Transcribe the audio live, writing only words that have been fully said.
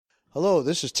Hello,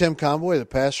 this is Tim Conboy, the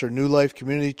pastor of New Life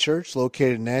Community Church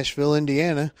located in Nashville,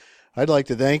 Indiana. I'd like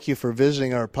to thank you for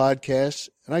visiting our podcast,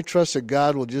 and I trust that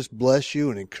God will just bless you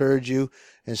and encourage you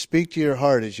and speak to your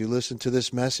heart as you listen to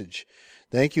this message.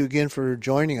 Thank you again for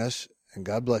joining us, and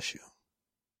God bless you.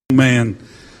 Man,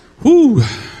 whoo,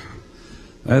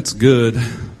 that's good.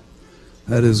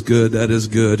 That is good. That is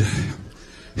good.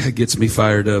 That gets me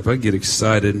fired up. I get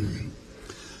excited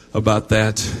about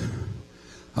that.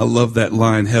 I love that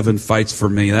line, heaven fights for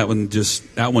me. That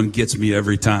one gets me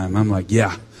every time. I'm like,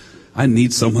 yeah, I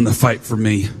need someone to fight for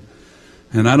me.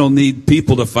 And I don't need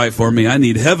people to fight for me. I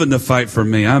need heaven to fight for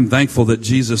me. I'm thankful that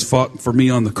Jesus fought for me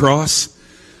on the cross.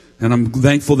 And I'm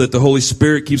thankful that the Holy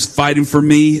Spirit keeps fighting for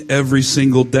me every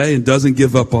single day and doesn't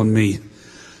give up on me.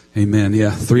 Amen.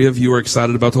 Yeah, 3 of you are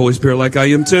excited about the Holy Spirit like I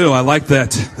am too. I like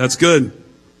that. That's good.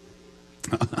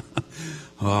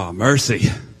 Oh, mercy.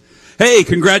 Hey,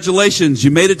 congratulations. You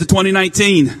made it to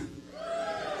 2019.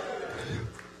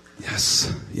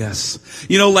 Yes.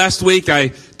 You know, last week I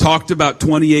talked about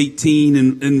 2018,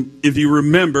 and if you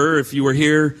remember, if you were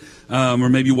here, or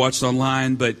maybe you watched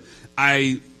online, but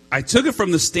I took it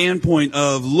from the standpoint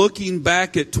of looking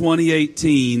back at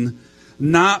 2018,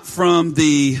 not from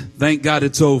the thank God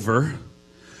it's over,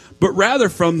 but rather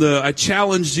from I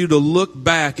challenged you to look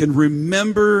back and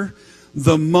remember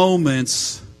the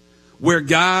moments where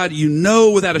God, you know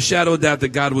without a shadow of doubt that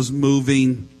God was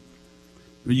moving.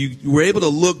 You were able to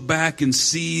look back and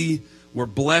see where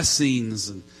blessings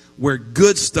and where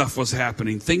good stuff was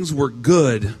happening. Things were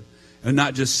good, and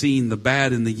not just seeing the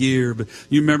bad in the year. But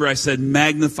you remember I said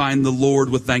magnifying the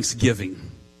Lord with thanksgiving,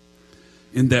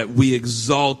 in that we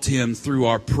exalt Him through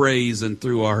our praise and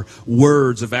through our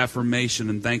words of affirmation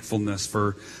and thankfulness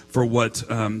for what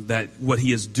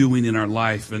He is doing in our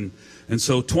life. And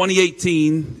so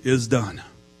 2018 is done.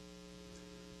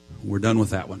 We're done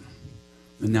with that one.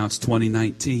 And now it's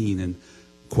 2019. And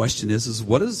the question is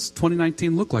what does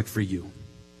 2019 look like for you?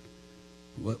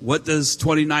 What does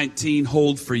 2019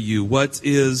 hold for you? What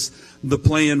is the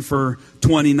plan for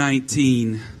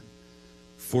 2019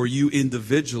 for you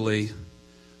individually,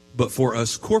 but for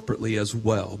us corporately as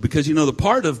well? Because, you know, the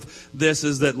part of this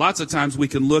is that lots of times we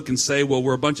can look and say, well,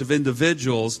 we're a bunch of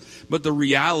individuals, but the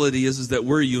reality is that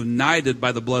we're united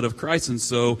by the blood of Christ, and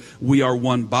so we are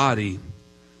one body.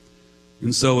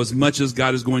 And so as much as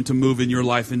God is going to move in your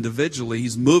life individually,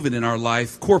 He's moving in our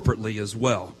life corporately as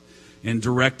well, and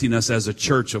directing us as a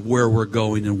church of where we're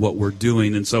going and what we're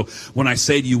doing. And so when I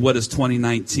say to you, what does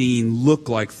 2019 look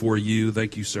like for you?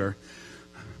 Thank you, sir.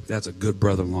 That's a good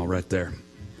brother-in-law right there.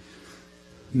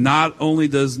 Not only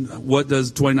what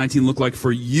does 2019 look like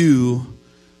for you,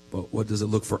 but what does it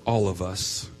look for all of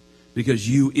us? Because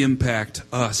you impact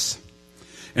us.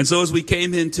 And so as we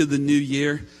came into the new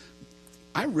year,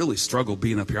 I really struggle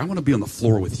being up here. I want to be on the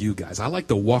floor with you guys. I like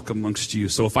to walk amongst you.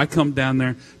 So if I come down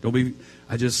there,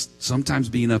 sometimes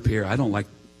being up here, I don't like,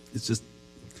 it's just,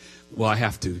 well, I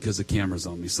have to because the camera's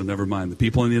on me, so never mind. The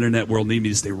people in the internet world need me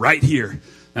to stay right here.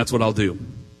 That's what I'll do.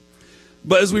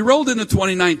 But as we rolled into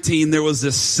 2019, there was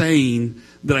this saying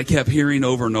that I kept hearing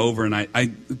over and over, and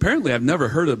I apparently I've never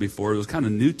heard it before. It was kind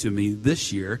of new to me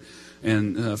this year,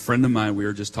 and a friend of mine, we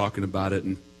were just talking about it,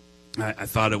 and I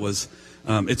thought it was,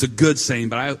 it's a good saying,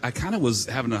 but I kind of was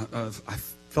having I felt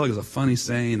like it was a funny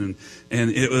saying, and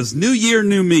it was New Year,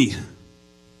 New Me.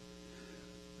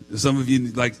 Some of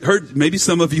you maybe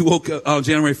some of you woke up on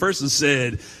January 1st and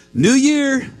said, New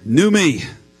Year, New Me.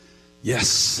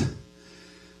 Yes.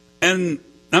 And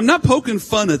I'm not poking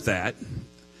fun at that,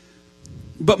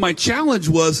 but my challenge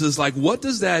was what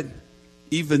does that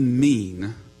even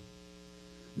mean?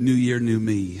 New year, new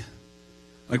me.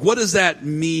 Like, what does that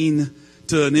mean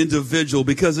to an individual?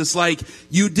 Because it's like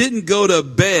you didn't go to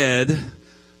bed.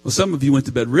 Well, some of you went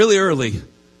to bed really early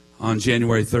on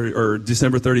January 30 or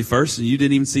December 31st, and you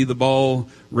didn't even see the ball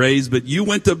raised, but you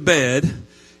went to bed.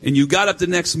 And you got up the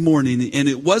next morning, and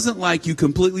it wasn't like you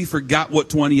completely forgot what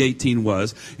 2018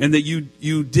 was, and that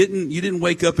you didn't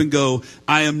wake up and go,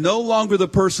 I am no longer the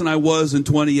person I was in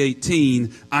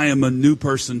 2018. I am a new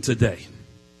person today.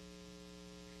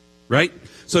 Right?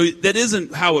 So that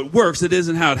isn't how it works. It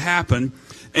isn't how it happened.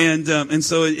 And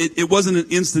so it wasn't an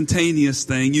instantaneous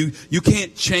thing. You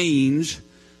can't change.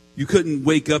 You couldn't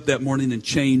wake up that morning and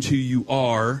change who you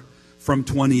are from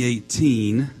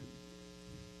 2018.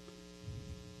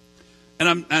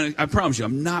 And I promise you,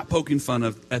 I'm not poking fun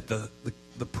at the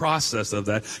process of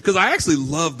that, because I actually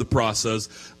love the process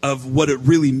of what it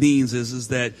really means is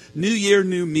that new year,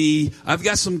 new me. I've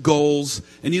got some goals,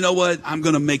 and you know what? I'm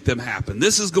going to make them happen.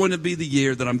 This is going to be the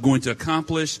year that I'm going to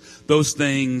accomplish those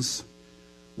things.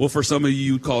 Well, for some of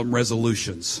you, you'd call them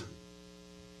resolutions.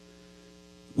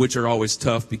 which are always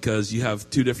tough because you have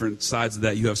two different sides of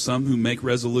that. You have some who make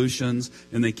resolutions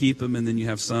and they keep them, and then you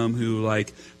have some who,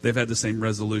 like, they've had the same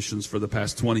resolutions for the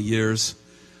past 20 years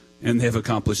and they've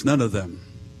accomplished none of them.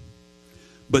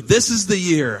 But this is the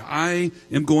year I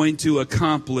am going to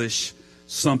accomplish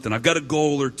something. I've got a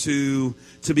goal or two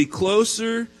to be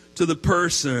closer to the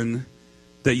person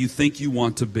that you think you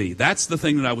want to be. That's the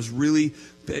thing that I was really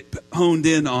honed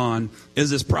in on, is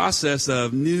this process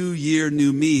of new year,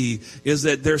 new me, is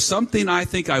that there's something I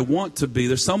think I want to be.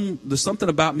 There's something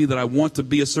about me that I want to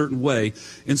be a certain way.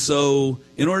 And so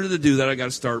in order to do that, I got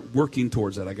to start working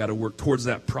towards that. I got to work towards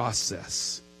that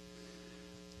process.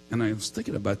 And I was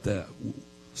thinking about that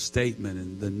statement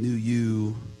and the new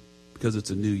you, because it's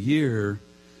a new year.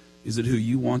 Is it who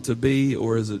you want to be,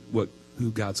 or is it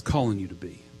who God's calling you to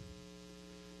be?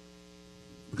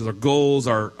 Because our goals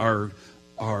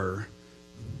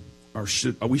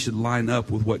we should line up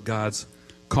with what God's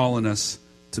calling us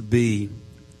to be.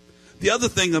 The other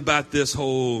thing about this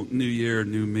whole new year,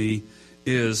 new me,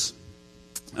 is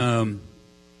who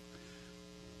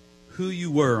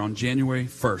you were on January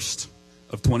 1st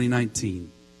of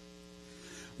 2019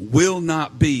 will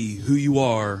not be who you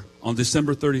are on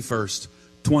December 31st,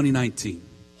 2019.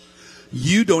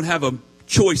 You don't have a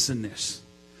choice in this.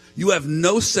 You have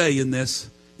no say in this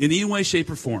in any way, shape,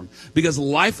 or form. Because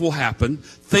life will happen.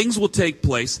 Things will take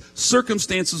place.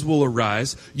 Circumstances will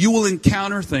arise. You will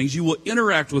encounter things. You will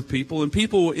interact with people, and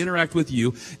people will interact with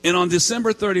you. And on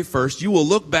December 31st, you will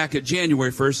look back at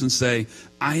January 1st and say,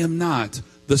 I am not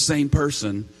the same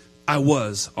person I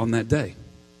was on that day.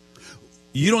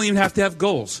 You don't even have to have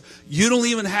goals. You don't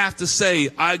even have to say,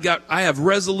 I have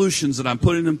resolutions that I'm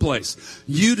putting in place.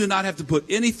 You do not have to put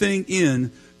anything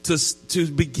in to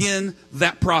begin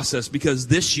that process, because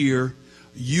this year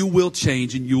you will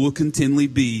change and you will continually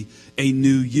be a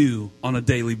new you on a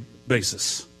daily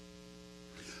basis.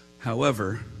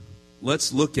 However,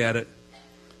 let's look at it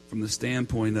from the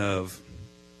standpoint of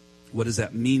what does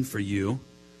that mean for you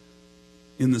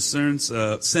in the sense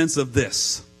of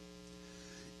this.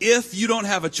 If you don't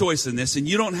have a choice in this and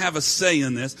you don't have a say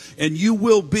in this, and you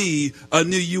will be a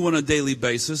new you on a daily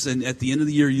basis, and at the end of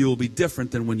the year you will be different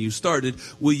than when you started,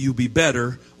 will you be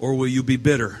better or will you be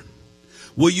bitter?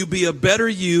 Will you be a better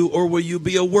you or will you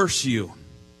be a worse you?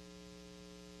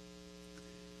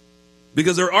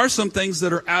 Because there are some things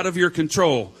that are out of your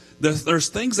control. There's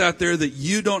things out there that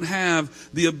you don't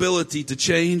have the ability to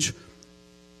change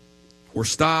or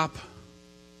stop.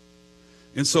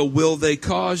 And so will they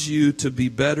cause you to be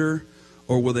better,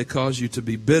 or will they cause you to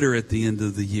be bitter at the end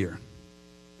of the year?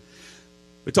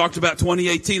 We talked about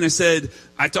 2018.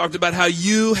 I talked about how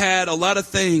you had a lot of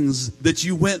things that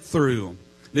you went through,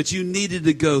 that you needed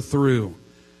to go through.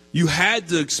 You had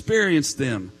to experience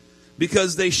them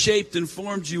because they shaped and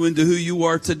formed you into who you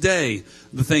are today.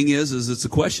 The thing is it's a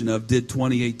question of, did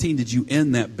you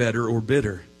end that better or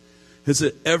bitter? It's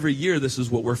that every year this is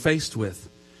what we're faced with.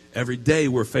 Every day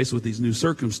we're faced with these new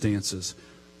circumstances.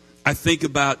 I think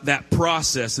about that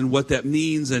process and what that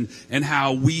means and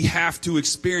how we have to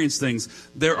experience things.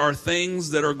 There are things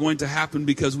that are going to happen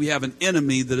because we have an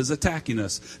enemy that is attacking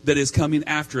us, that is coming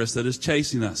after us, that is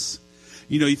chasing us.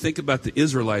 You know, you think about the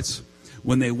Israelites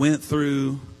when they went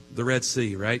through the Red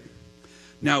Sea, right?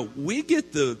 Now, we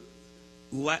get the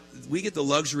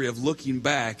luxury of looking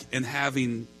back and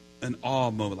having an awe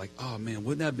moment, like, oh man,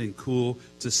 wouldn't that have been cool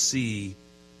to see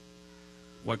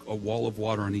like a wall of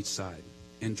water on each side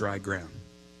and dry ground,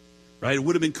 right? It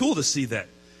would have been cool to see that.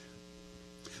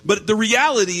 But the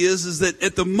reality is that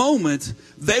at the moment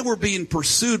they were being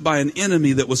pursued by an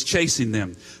enemy that was chasing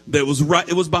them. It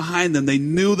was behind them. They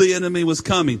knew the enemy was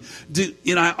coming.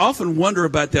 I often wonder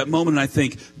about that moment, and I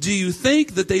think, do you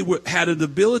think that they had an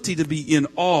ability to be in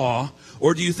awe,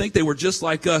 or do you think they were just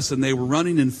like us and they were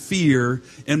running in fear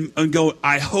and go,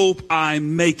 I hope I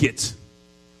make it.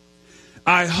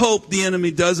 I hope the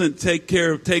enemy doesn't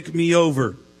take me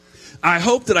over. I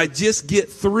hope that I just get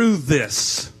through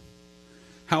this.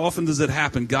 How often does it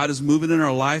happen? God is moving in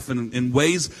our life in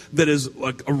ways that is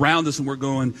like around us, and we're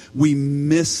going, we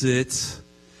miss it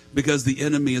because the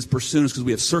enemy is pursuing us, because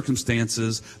we have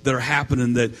circumstances that are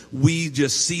happening that we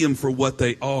just see them for what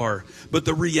they are. But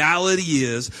the reality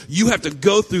is you have to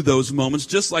go through those moments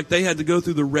just like they had to go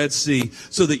through the Red Sea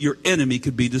so that your enemy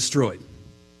could be destroyed.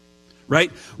 Right?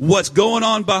 What's going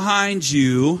on behind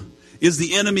you is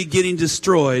the enemy getting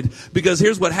destroyed, because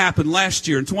here's what happened last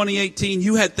year. In 2018,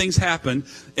 you had things happen,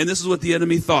 and this is what the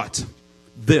enemy thought.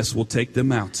 This will take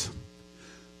them out.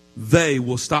 They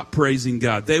will stop praising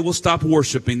God. They will stop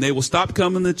worshiping. They will stop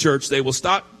coming to church. They'll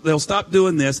stop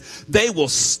doing this. They will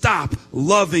stop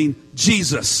loving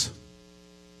Jesus.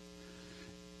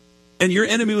 and your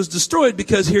enemy was destroyed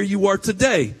because here you are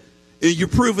today. You're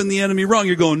proving the enemy wrong.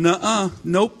 You're going,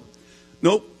 nope.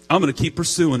 I'm going to keep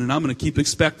pursuing, and I'm going to keep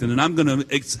expecting, and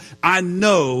I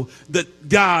know that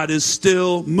God is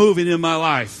still moving in my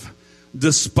life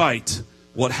despite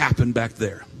what happened back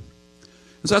there.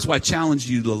 And so that's why I challenge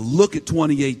you to look at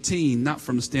 2018, not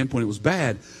from the standpoint it was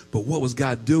bad, but what was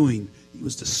God doing? He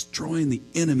was destroying the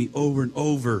enemy over and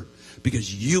over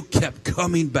because you kept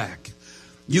coming back.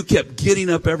 You kept getting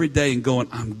up every day and going,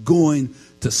 I'm going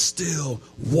to still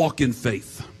walk in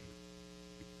faith.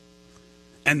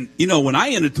 And, when I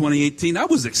entered 2018, I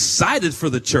was excited for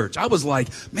the church. I was like,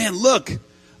 man, look,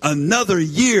 another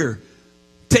year.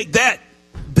 Take that,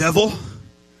 devil.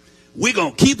 We're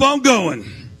going to keep on going.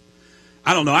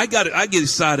 I don't know. I get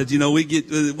excited. We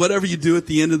get whatever you do at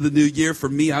the end of the new year. For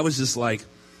me, I was just like,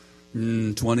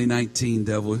 2019,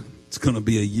 devil. It's going to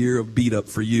be a year of beat up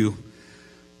for you.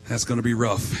 That's going to be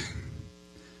rough.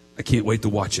 I can't wait to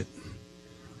watch it.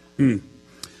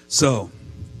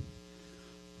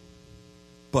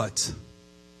 But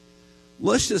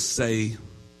let's just say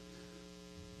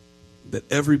that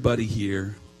everybody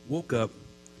here woke up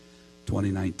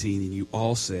 2019 and you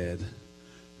all said,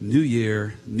 new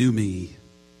year, new me.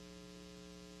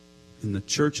 And the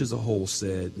church as a whole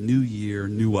said, new year,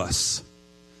 new us.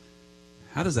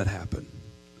 How does that happen?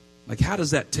 How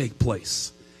does that take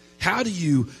place? How do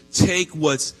you take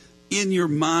what's in your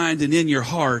mind and in your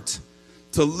heart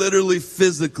to literally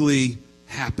physically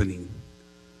happening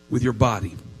with your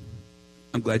body?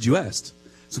 I'm glad you asked.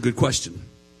 It's a good question.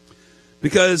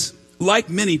 Because like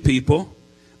many people,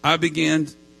 I began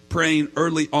praying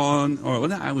early on,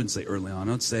 or I wouldn't say early on,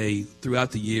 I'd say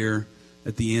throughout the year,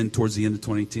 towards the end of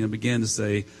 2018, I began to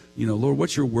say, Lord,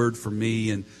 what's your word for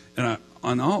me? And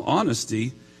in all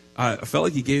honesty, I felt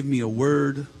like He gave me a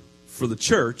word for the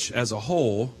church as a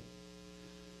whole.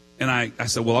 And I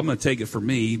said, well, I'm going to take it for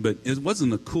me, but it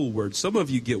wasn't a cool word. Some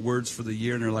of you get words for the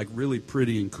year, and they're really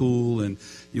pretty and cool, and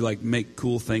you make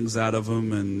cool things out of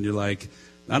them, and you're I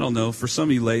don't know. For some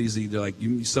of you ladies,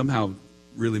 you somehow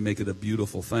really make it a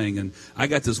beautiful thing. And I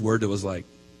got this word that was that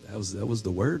was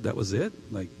the word, that was it.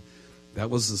 That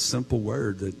was a simple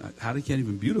word that how you can't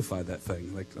even beautify that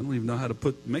thing. I don't even know how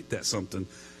to make that something.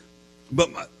 But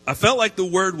I felt like the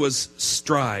word was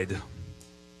stride.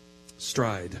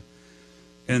 Stride.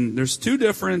 And there's two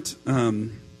different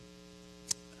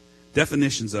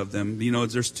definitions of them.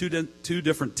 There's two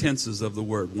different tenses of the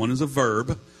word. One is a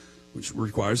verb, which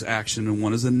requires action, and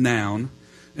one is a noun.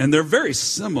 And they're very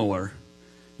similar.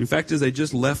 In fact, they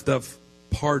just left up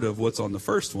part of what's on the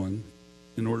first one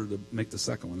in order to make the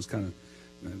second one. It's kind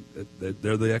of,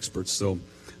 they're the experts.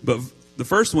 But the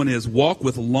first one is walk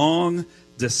with long,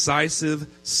 decisive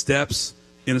steps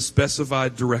in a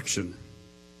specified direction.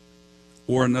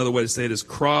 Or another way to say it is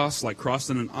cross, like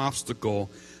crossing an obstacle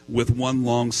with one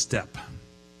long step.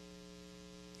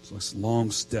 So it's a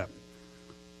long step.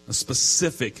 A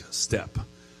specific step.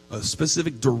 A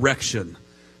specific direction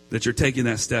that you're taking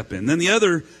that step in. Then the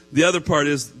other part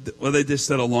is, they just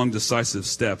said a long decisive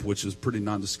step, which is pretty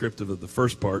nondescriptive of the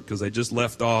first part because they just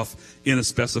left off in a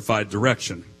specified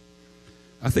direction.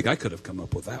 I think I could have come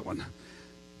up with that one.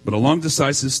 But a long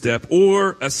decisive step,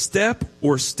 or a step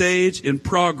or stage in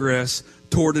progress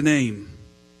toward an aim.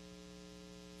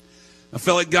 I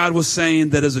felt like God was saying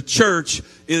that as a church,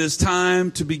 it is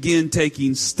time to begin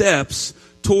taking steps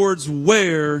towards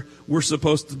where we're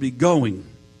supposed to be going.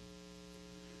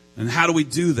 And how do we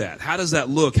do that? How does that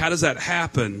look? How does that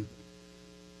happen?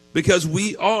 Because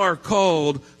we are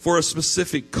called for a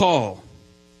specific call.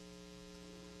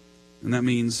 And that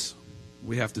means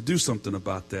we have to do something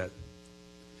about that.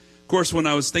 Of course, when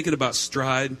I was thinking about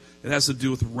stride, it has to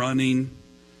do with running.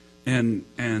 And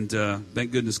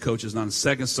thank goodness Coach is not in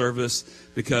second service,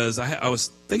 because I was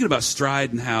thinking about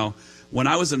stride and how when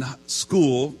I was in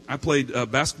school, I played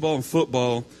basketball and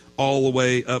football all the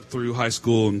way up through high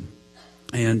school.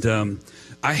 And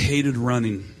I hated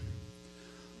running.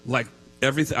 Like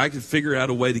everything, I could figure out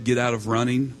a way to get out of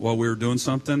running while we were doing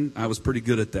something. I was pretty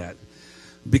good at that.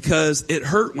 Because it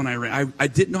hurt when I ran. I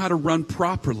didn't know how to run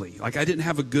properly. I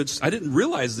didn't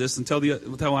realize this until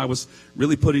I was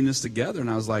really putting this together. And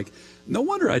I was like, no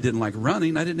wonder I didn't like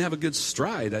running. I didn't have a good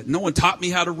stride. No one taught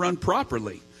me how to run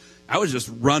properly. I was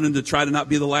just running to try to not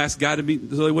be the last guy so they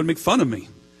wouldn't make fun of me.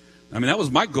 That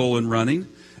was my goal in running.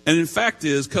 And in fact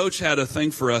Coach had a thing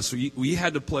for us. We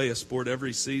had to play a sport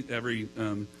every fall.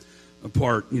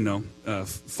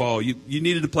 You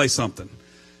needed to play something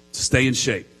to stay in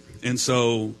shape. And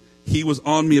so he was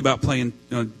on me about being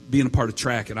a part of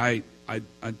track. And I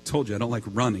told you I don't like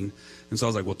running. And so I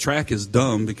was like, well, track is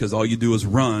dumb because all you do is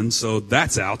run. So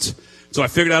that's out. So I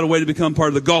figured out a way to become part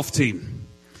of the golf team,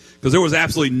 because there was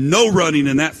absolutely no running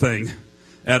in that thing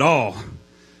at all.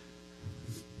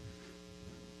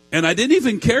 And I didn't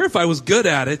even care if I was good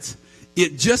at it.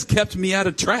 It just kept me out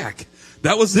of track.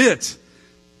 That was it.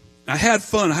 I had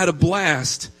fun. I had a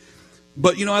blast.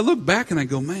 But, I look back and I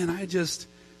go, man, I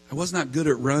was not good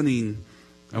at running.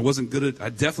 I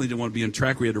definitely didn't want to be in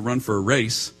track. We had to run for a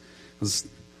race.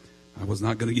 I was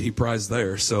not going to get any prize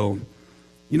there. So,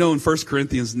 in 1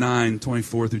 Corinthians 9,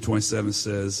 24 through 27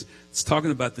 says, it's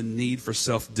talking about the need for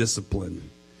self-discipline.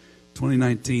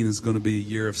 2019 is going to be a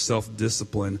year of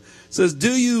self-discipline. It says,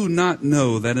 do you not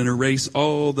know that in a race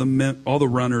all the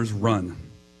runners run?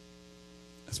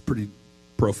 That's pretty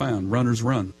profound. Runners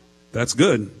run. That's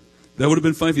good. That would have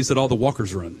been funny if you said all the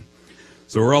walkers run.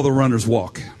 So where all the runners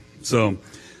walk.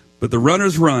 But the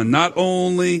runners run, but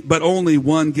only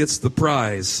one gets the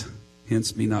prize.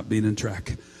 Hence me not being in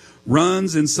track.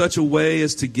 Runs in such a way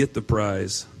as to get the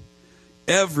prize.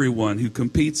 Everyone who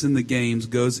competes in the games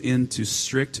goes into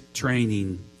strict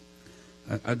training.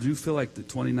 I do feel like that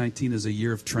 2019 is a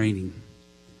year of training.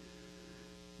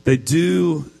 They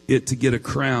do it to get a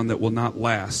crown that will not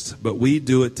last, but we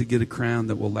do it to get a crown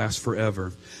that will last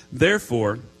forever.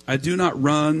 Therefore, I do not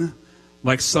run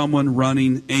like someone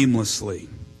running aimlessly.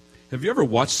 Have you ever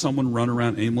watched someone run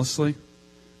around aimlessly?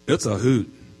 It's a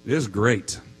hoot. It's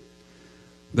great.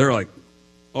 They're like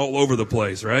all over the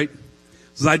place, right? It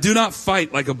says, I do not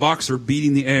fight like a boxer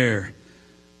beating the air.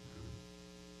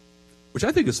 Which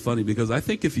I think is funny, because I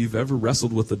think if you've ever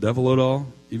wrestled with the devil at all,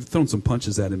 you've thrown some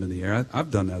punches at him in the air.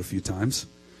 I've done that a few times.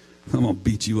 I'm going to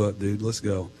beat you up, dude. Let's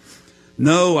go.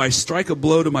 No, I strike a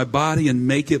blow to my body and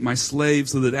make it my slave,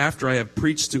 so that after I have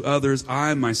preached to others,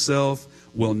 I myself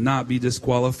will not be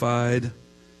disqualified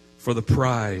for the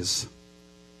prize.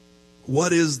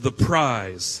 What is the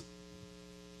prize?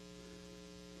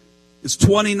 Is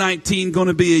 2019 going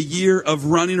to be a year of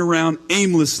running around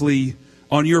aimlessly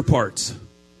on your part?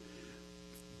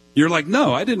 You're like,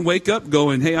 no, I didn't wake up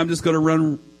going, hey, I'm just going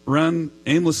to run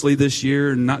aimlessly this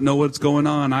year and not know what's going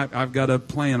on. I've got a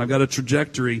plan. I've got a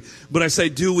trajectory. But I say,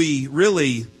 do we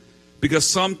really? Because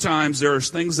sometimes there are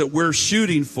things that we're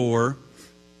shooting for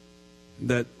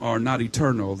that are not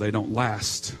eternal. They don't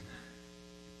last.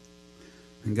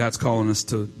 And God's calling us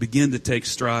to begin to take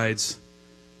strides,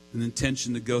 an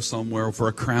intention to go somewhere for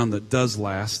a crown that does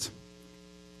last.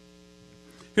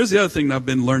 Here's the other thing that I've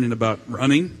been learning about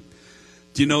running.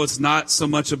 Do you know it's not so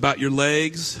much about your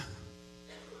legs?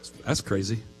 That's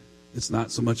crazy. It's not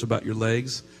so much about your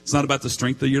legs. It's not about the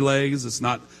strength of your legs. It's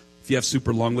not if you have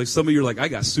super long legs. Some of you are like, I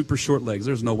got super short legs.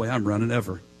 There's no way I'm running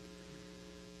ever.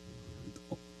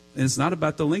 And it's not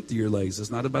about the length of your legs.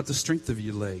 It's not about the strength of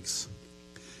your legs.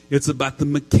 It's about the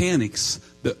mechanics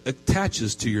that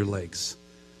attaches to your legs.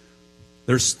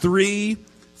 There's 3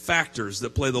 factors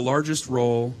that play the largest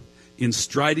role in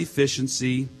stride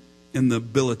efficiency and the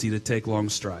ability to take long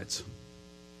strides.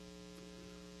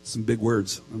 Some big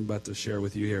words I'm about to share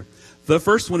with you here. The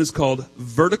first one is called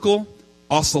vertical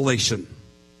oscillation.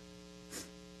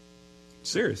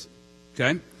 Serious.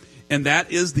 Okay? And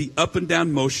that is the up and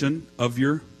down motion of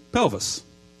your pelvis.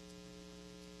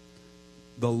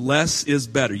 The less is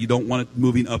better. You don't want it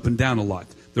moving up and down a lot.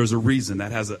 There's a reason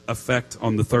that has an effect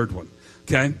on the third one.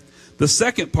 Okay? The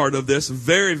second part of this,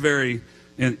 very, very,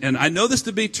 and I know this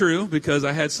to be true because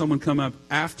I had someone come up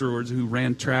afterwards who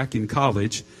ran track in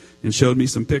college and showed me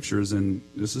some pictures, and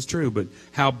this is true, but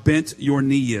how bent your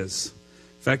knee is.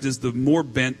 In fact, is the more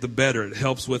bent, the better. It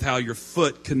helps with how your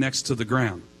foot connects to the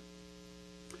ground.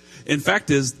 In fact,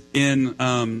 is in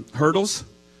hurdles,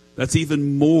 that's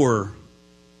even more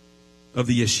of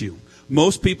the issue.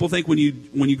 Most people think when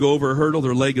you go over a hurdle,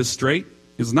 their leg is straight.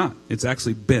 It's not. It's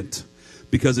actually bent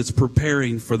because it's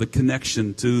preparing for the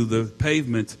connection to the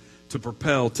pavement to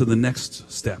propel to the next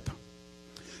step.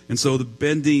 And so the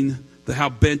bending, how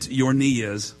bent your knee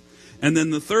is. And then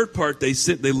the third part, they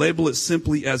label it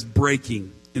simply as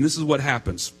braking. And this is what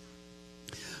happens.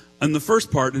 In the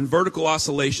first part, in vertical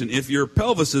oscillation, if your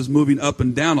pelvis is moving up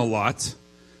and down a lot,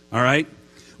 all right,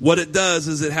 what it does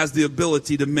is it has the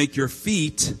ability to make your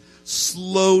feet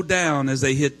slow down as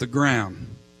they hit the ground,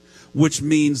 which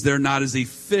means they're not as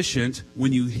efficient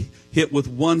when you hit with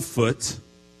one foot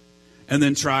and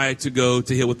then try to go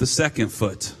to hit with the second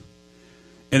foot.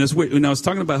 And it's weird. When I was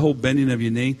talking about whole bending of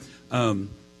your knee,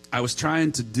 I was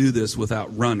trying to do this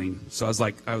without running. So I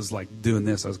was like doing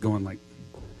this. I was going like,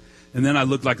 and then I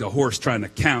looked like a horse trying to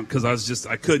count because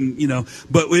I couldn't,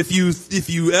 But if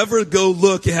you ever go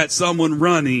look at someone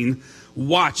running,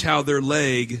 watch how their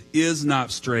leg is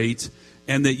not straight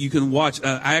and that you can watch.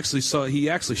 He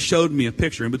actually showed me a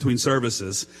picture in between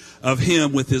services of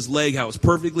him with his leg, how it was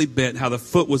perfectly bent, how the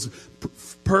foot was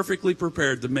perfectly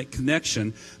prepared to make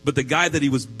connection. But the guy that he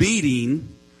was beating,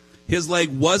 his leg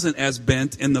wasn't as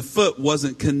bent and the foot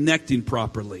wasn't connecting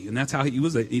properly. And that's how he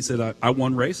was. He said, I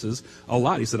won races a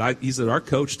lot. He said, our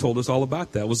coach told us all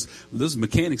about that. Those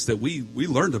mechanics that we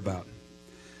learned about.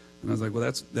 And I was like, well,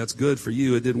 that's good for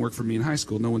you. It didn't work for me in high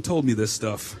school. No one told me this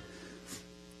stuff.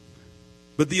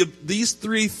 But these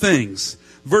three things,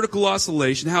 vertical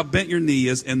oscillation, how bent your knee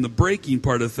is, and the braking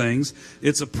part of things,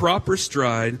 it's a proper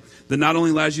stride that not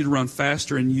only allows you to run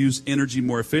faster and use energy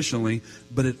more efficiently,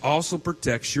 but it also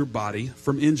protects your body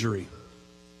from injury.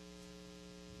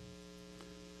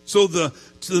 So the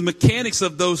mechanics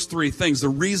of those three things, the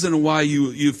reason why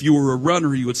if you were a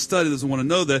runner, you would study this and want to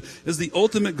know that, is the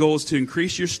ultimate goal is to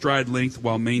increase your stride length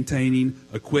while maintaining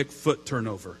a quick foot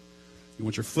turnover. You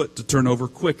want your foot to turn over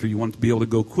quicker. You want it to be able to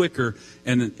go quicker.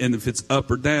 And if it's up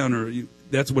or down,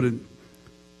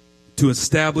 to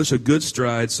establish a good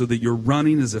stride so that your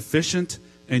running is efficient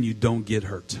and you don't get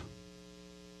hurt.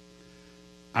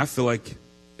 I feel like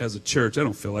as a church,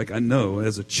 I know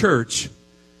as a church,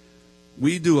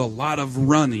 we do a lot of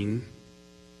running.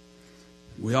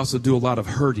 We also do a lot of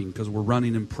hurting because we're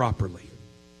running improperly.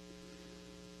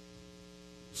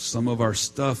 Some of our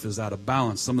stuff is out of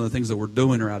balance. Some of the things that we're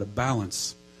doing are out of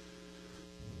balance.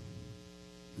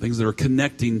 Things that are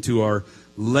connecting to our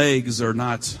legs are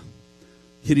not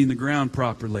hitting the ground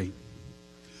properly.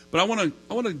 But I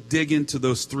want to dig into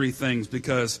those three things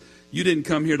because you didn't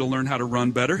come here to learn how to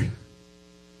run better.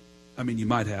 I mean, you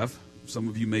might have. Some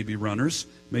of you may be runners.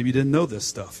 Maybe you didn't know this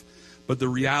stuff. But the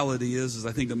reality is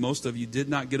I think that most of you did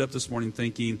not get up this morning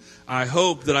thinking, I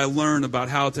hope that I learn about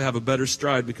how to have a better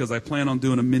stride because I plan on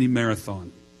doing a mini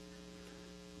marathon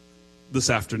this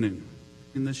afternoon.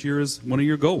 And this year is one of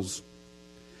your goals.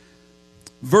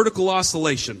 Vertical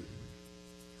oscillation.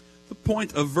 The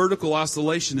point of vertical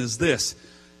oscillation is this.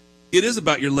 It is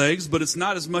about your legs, but it's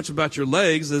not as much about your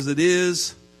legs as it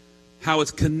is how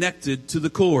it's connected to the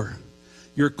core.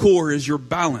 Your core is your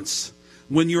balance.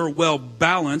 When you're well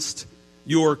balanced,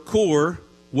 your core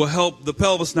will help the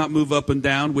pelvis not move up and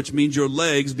down, which means your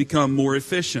legs become more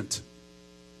efficient.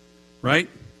 Right?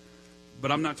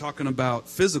 But I'm not talking about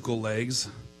physical legs.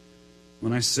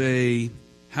 When I say,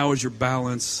 how is your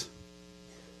balance?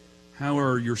 How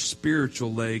are your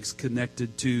spiritual legs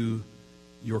connected to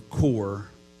your core?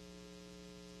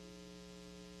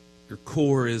 Your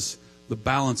core is the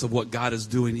balance of what God is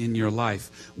doing in your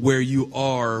life, where you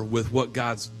are with what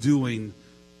God's doing.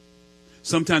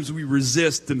 Sometimes we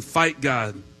resist and fight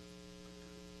God.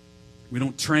 We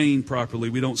don't train properly.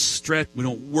 We don't stretch. We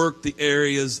don't work the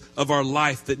areas of our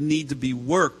life that need to be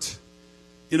worked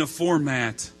in a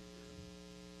format.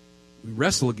 We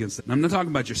wrestle against it. And I'm not talking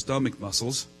about your stomach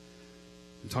muscles.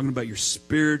 I'm talking about your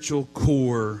spiritual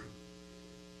core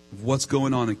of what's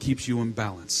going on that keeps you in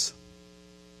balance.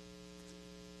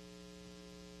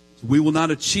 We will not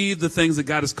achieve the things that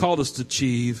God has called us to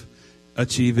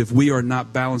achieve if we are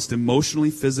not balanced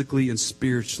emotionally, physically, and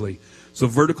spiritually. So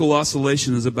vertical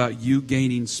oscillation is about you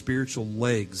gaining spiritual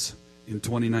legs in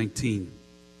 2019.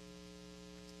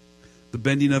 The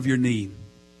bending of your knee.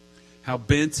 How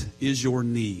bent is your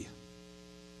knee?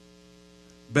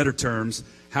 Better terms,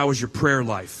 how is your prayer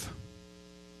life?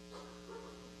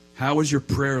 How is your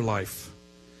prayer life?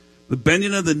 The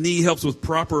bending of the knee helps with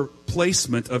proper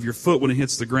placement of your foot when it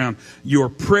hits the ground. Your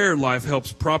prayer life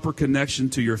helps proper connection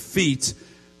to your feet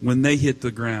when they hit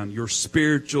the ground. Your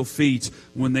spiritual feet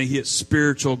when they hit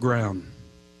spiritual ground.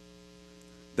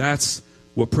 That's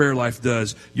what prayer life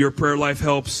does. Your prayer life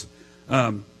helps,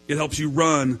 it helps you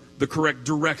run the correct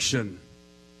direction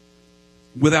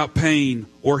without pain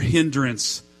or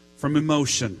hindrance from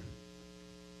emotion.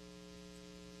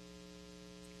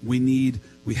 We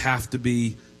have to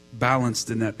be balanced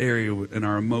in that area in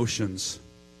our emotions.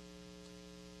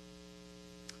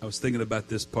 I was thinking about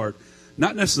this part,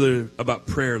 not necessarily about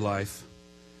prayer life,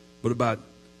 but about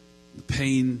the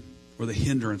pain or the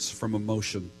hindrance from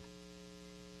emotion.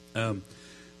 When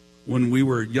we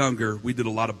were younger, we did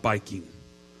a lot of biking.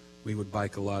 We would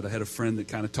bike a lot. I had a friend that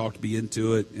kind of talked me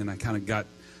into it, and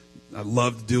I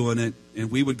loved doing it.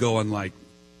 And we would go on like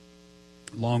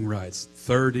long rides,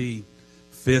 30,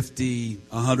 50,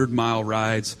 100-mile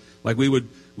rides. Like we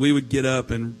would get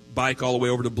up and bike all the way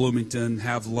over to Bloomington,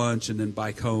 have lunch, and then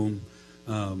bike home.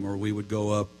 Or we would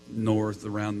go up north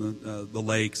around the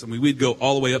lakes. I mean, we'd go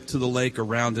all the way up to the lake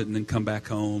around it and then come back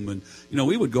home. And,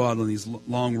 we would go out on these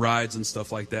long rides and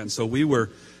stuff like that. And so we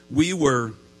were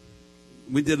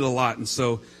we did it a lot. And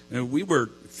so we were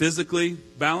physically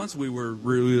balanced. We were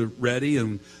really ready.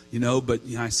 And, but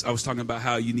I was talking about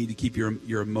how you need to keep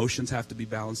your emotions have to be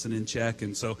balanced and in check.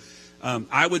 And so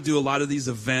I would do a lot of these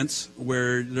events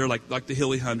where they're like the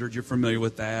Hilly 100. You're familiar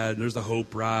with that. There's the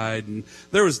Hope Ride. And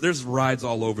there's rides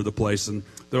all over the place. And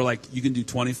they're like, you can do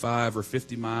 25 or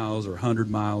 50 miles or 100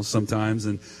 miles sometimes.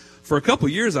 And for a couple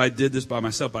years, I did this by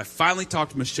myself. But I finally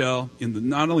talked to Michelle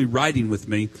not only riding with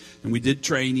me, and we did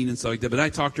training and stuff like that, but I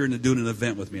talked her into doing an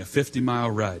event with me, a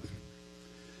 50-mile ride.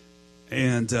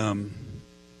 And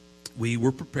we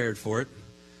were prepared for it.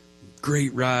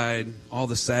 Great ride. All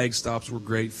the SAG stops were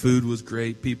great. Food was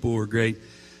great. People were great.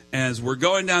 As we're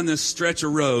going down this stretch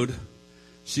of road,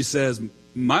 she says,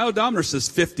 my odometer says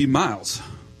 50 miles.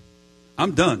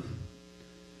 I'm done.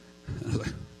 I was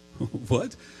like,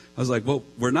 what? I was like, well,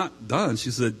 we're not done.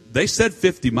 She said, they said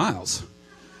 50 miles.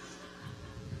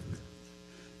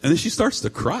 And then she starts to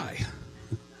cry.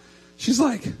 She's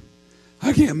like,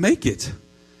 I can't make it.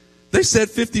 They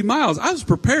said 50 miles. I was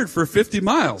prepared for 50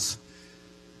 miles.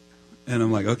 And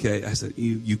I'm like, okay. I said,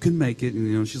 you can make it.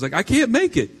 And, she's like, I can't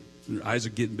make it. And her eyes are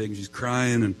getting big and she's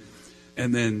crying.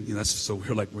 And then, so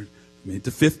we're like, we made it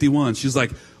to 51. She's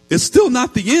like, it's still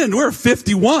not the end. We're at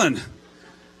 51.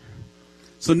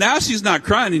 So now she's not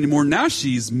crying anymore. Now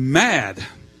she's mad.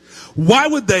 Why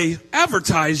would they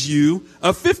advertise you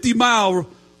a 50-mile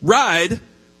ride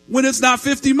when it's not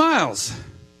 50 miles?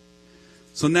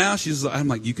 So now I'm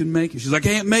like, you can make it. She's like,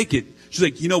 I can't make it. She's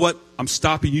like, you know what? I'm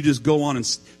stopping. You just go on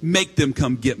and make them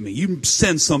come get me. You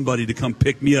send somebody to come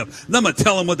pick me up. And I'm going to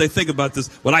tell them what I think about this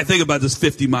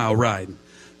 50-mile ride.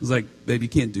 I was like, babe, you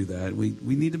can't do that. We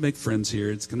need to make friends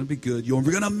here. It's going to be good. We're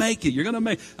going to make it. You're going to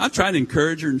make it. I'm trying to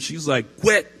encourage her, and she's like,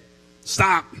 quit.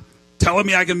 Stop telling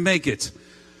me I can make it.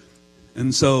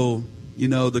 And so,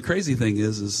 the crazy thing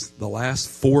is the last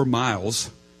 4 miles,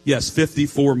 yes,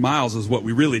 54 miles is what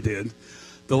we really did.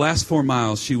 The last 4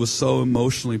 miles, she was so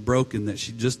emotionally broken that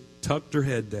she just tucked her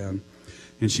head down,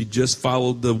 and she just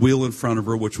followed the wheel in front of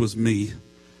her, which was me.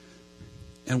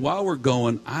 And while we're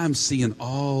going, I'm seeing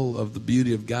all of the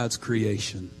beauty of God's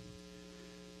creation.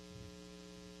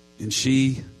 And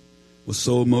she was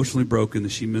so emotionally broken that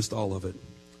she missed all of it.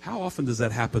 How often does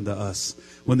that happen to us?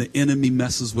 When the enemy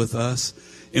messes with us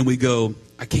and we go,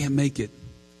 I can't make it.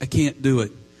 I can't do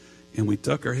it. And we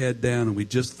tuck our head down and we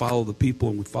just follow the people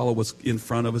and we follow what's in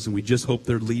front of us and we just hope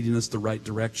they're leading us the right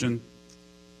direction.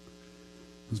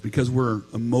 It's because we're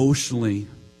emotionally.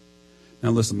 Now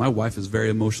listen, my wife is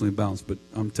very emotionally balanced, but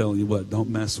I'm telling you what, don't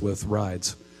mess with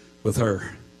rides with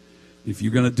her. If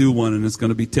you're going to do one and it's going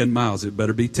to be 10 miles, it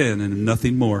better be 10 and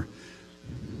nothing more.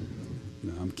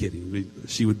 No, I'm kidding.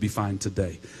 She would be fine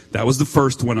today. That was the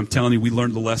first one. I'm telling you, we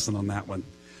learned the lesson on that one.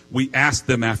 We asked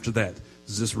them after that,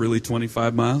 is this really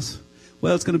 25 miles?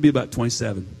 Well, it's going to be about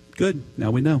 27. Good. Now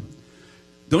we know.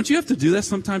 Don't you have to do that?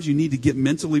 Sometimes you need to get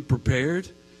mentally prepared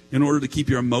in order to keep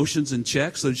your emotions in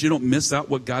check so that you don't miss out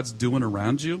what God's doing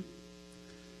around you.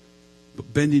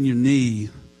 But bending your knee,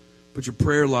 put your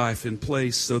prayer life in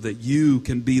place so that you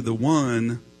can be the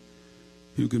one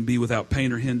who can be without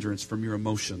pain or hindrance from your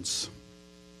emotions.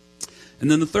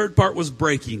 And then the third part was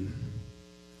breaking.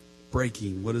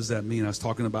 Breaking, what does that mean? I was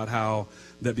talking about how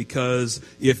that because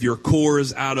if your core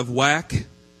is out of whack,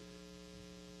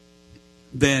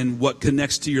 then what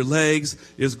connects to your legs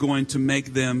is going to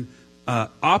make them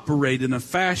operate in a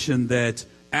fashion that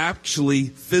actually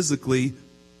physically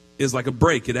is like a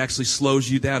brake. It actually slows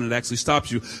you down. It actually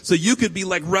stops you. So you could be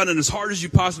like running as hard as you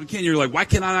possibly can. You're like, why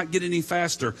can I not get any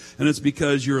faster? And it's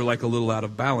because you're like a little out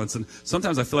of balance. And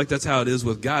sometimes I feel like that's how it is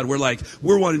with God.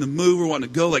 We're wanting to move. We're wanting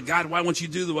to go. Like, God, why won't you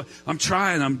do I'm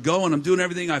trying. I'm going. I'm doing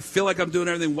everything. I feel like I'm doing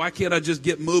everything. Why can't I just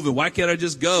get moving? Why can't I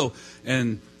just go?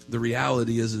 And the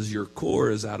reality is your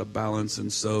core is out of balance.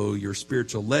 And so your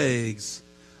spiritual legs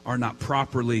are not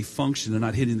properly functioning,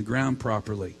 not hitting the ground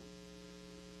properly.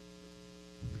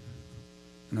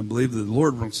 And I believe that the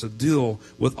Lord wants to deal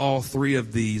with all three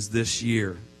of these this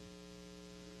year,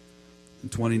 in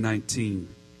 2019.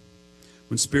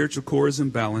 When spiritual core is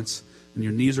in balance and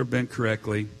your knees are bent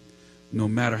correctly, no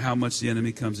matter how much the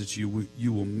enemy comes at you,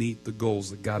 you will meet the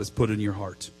goals that God has put in your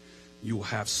heart. You will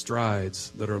have strides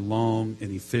that are long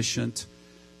and efficient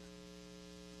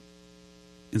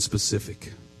and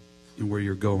specific in where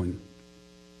you're going.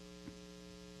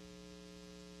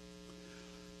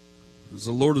 As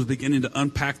the Lord was beginning to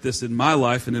unpack this in my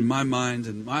life and in my mind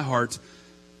and my heart,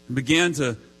 and began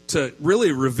to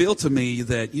really reveal to me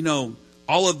that,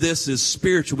 all of this is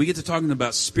spiritual. We get to talking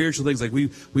about spiritual things, like we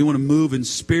want to move in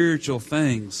spiritual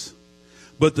things.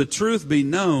 But the truth be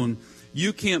known,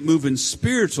 you can't move in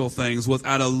spiritual things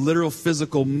without a literal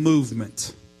physical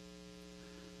movement.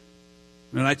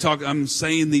 And I'm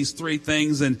saying these three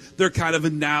things, and they're kind of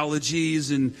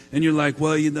analogies, and you're like,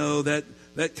 well,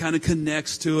 that kind of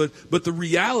connects to it. But the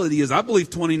reality is, I believe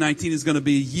 2019 is going to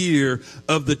be a year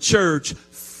of the church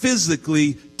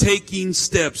physically taking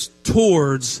steps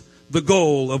towards the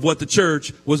goal of what the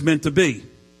church was meant to be.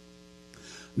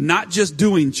 Not just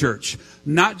doing church,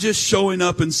 not just showing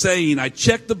up and saying, I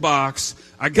checked the box,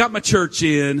 I got my church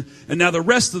in, and now the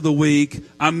rest of the week,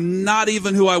 I'm not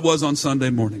even who I was on Sunday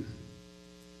morning.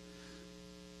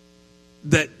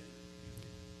 I'm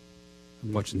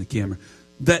watching the camera,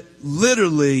 that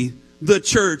literally the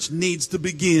church needs to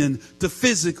begin to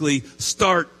physically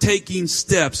start taking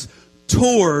steps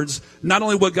towards not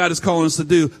only what God is calling us to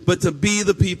do, but to be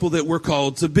the people that we're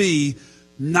called to be,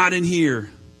 not in here,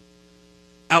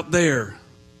 out there.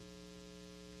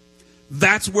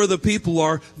 That's where the people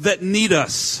are that need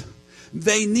us.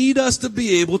 They need us to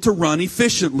be able to run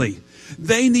efficiently.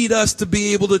 They need us to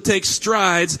be able to take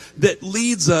strides that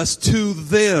leads us to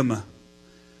them.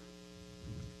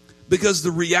 Because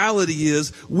the reality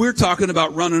is, we're talking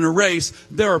about running a race.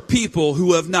 There are people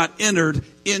who have not entered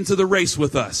into the race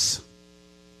with us.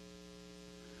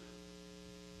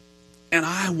 And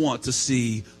I want to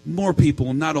see more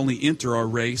people not only enter our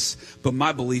race, but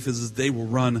my belief is they will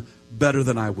run better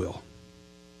than I will.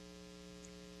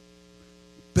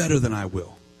 Better than I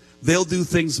will. They'll do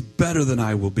things better than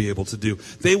I will be able to do.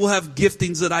 They will have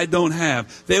giftings that I don't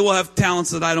have. They will have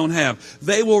talents that I don't have.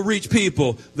 They will reach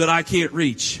people that I can't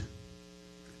reach.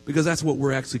 Because that's what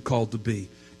we're actually called to be,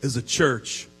 is a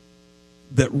church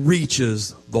that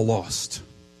reaches the lost.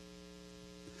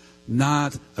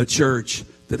 Not a church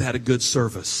that had a good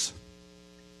service.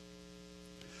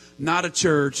 Not a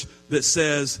church that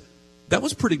says, that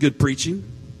was pretty good preaching.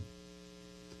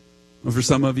 Or for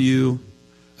some of you,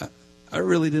 I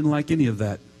really didn't like any of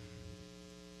that.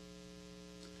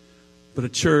 But a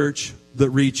church that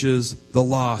reaches the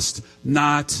lost.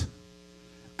 I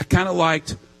kind of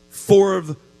liked 4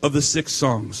 of the 6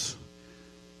 songs.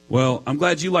 Well, I'm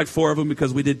glad you liked 4 of them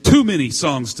because we did too many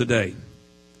songs today.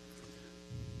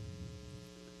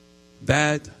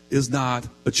 That is not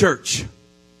a church.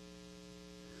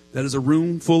 That is a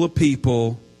room full of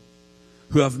people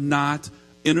who have not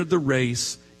entered the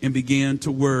race and began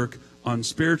to work on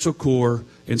spiritual core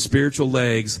and spiritual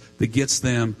legs that gets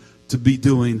them to be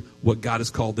doing what God has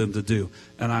called them to do.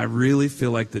 And I really feel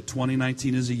like that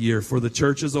 2019 is a year for the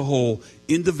church as a whole,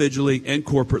 individually and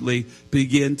corporately,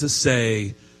 begin to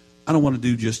say, I don't want to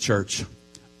do just church.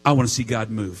 I want to see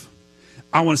God move.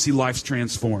 I want to see lives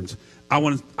transformed. I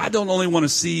don't only want to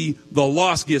see the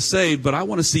lost get saved, but I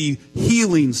want to see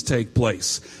healings take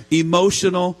place.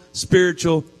 Emotional,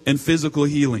 spiritual, and physical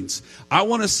healings. I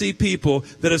want to see people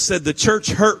that have said, the church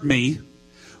hurt me.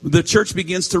 The church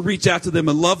begins to reach out to them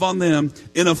and love on them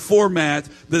in a format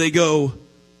that they go,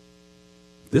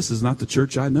 this is not the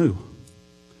church I knew.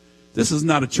 This is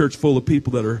not a church full of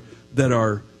people that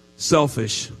are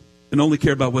selfish and only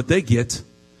care about what they get.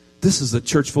 This is a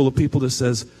church full of people that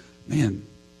says, man,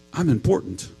 I'm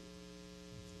important.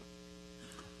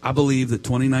 I believe that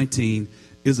 2019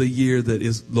 is a year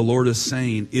that the Lord is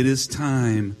saying, it is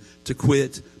time to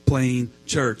quit playing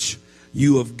church.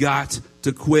 You have got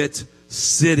to quit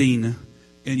sitting,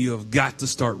 and you have got to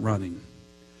start running.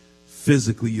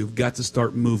 Physically, you've got to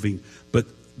start moving. But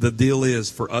the deal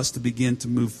is, for us to begin to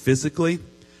move physically,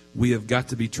 we have got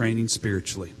to be training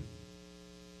spiritually.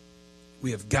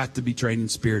 We have got to be training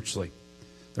spiritually.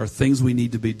 There are things we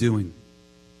need to be doing.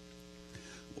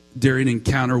 During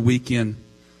Encounter Weekend,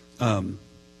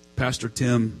 Pastor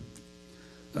Tim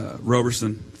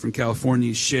Roberson from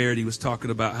California shared, he was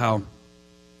talking about how,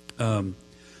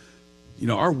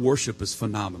 our worship is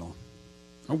phenomenal.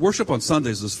 Our worship on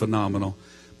Sundays is phenomenal.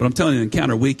 But I'm telling you,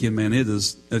 Encounter Weekend, man,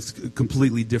 it's a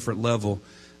completely different level.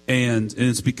 And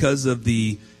it's because of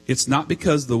it's not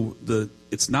because the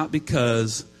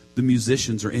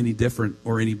musicians are any different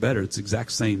or any better. It's the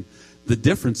exact same. The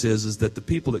difference is that the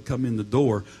people that come in the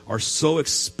door are so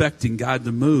expecting God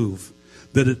to move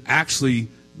that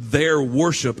their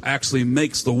worship actually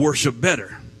makes the worship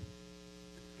better.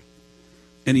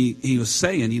 And he was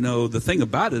saying, the thing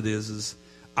about it is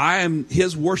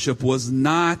his worship was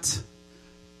not,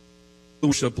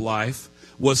 worship life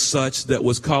was such that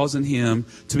was causing him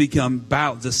to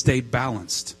to stay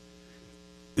balanced.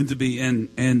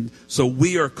 And so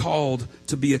we are called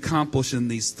to be accomplishing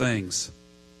these things.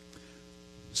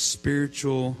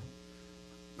 Spiritual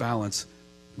balance.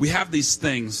 We have these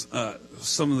things.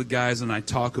 Some of the guys and I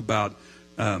talk about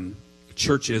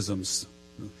churchisms,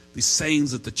 these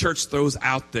sayings that the church throws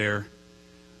out there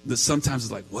that sometimes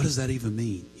is like, what does that even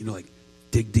mean? Like,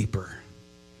 dig deeper.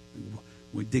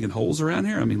 we digging holes around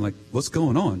here? I mean, like, what's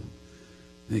going on?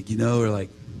 Like, or like,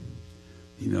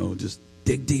 just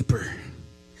dig deeper.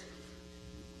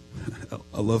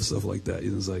 I love stuff like that.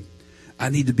 It's like, I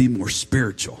need to be more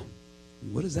spiritual.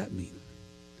 What does that mean?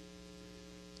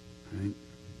 Right?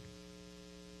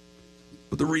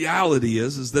 But the reality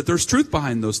is that there's truth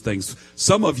behind those things.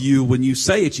 Some of you, when you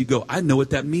say it, you go, I know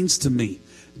what that means to me.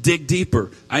 Dig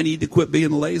deeper. I need to quit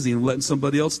being lazy and letting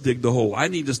somebody else dig the hole. I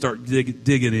need to start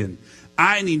digging in.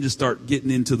 I need to start getting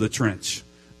into the trench.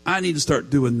 I need to start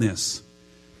doing this.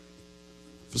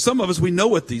 For some of us, we know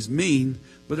what these mean,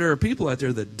 but there are people out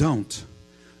there that don't.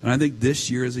 And I think this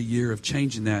year is a year of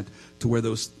changing that to where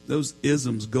those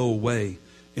isms go away.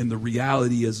 And the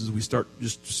reality is we start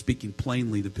just speaking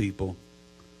plainly to people.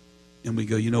 And we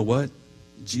go, you know what?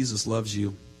 Jesus loves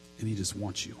you, and he just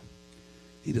wants you.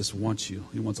 He just wants you.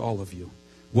 He wants all of you.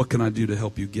 What can I do to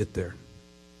help you get there?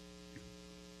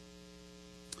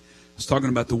 I was talking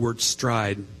about the word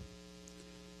stride.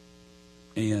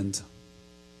 And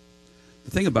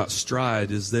the thing about stride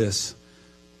is this.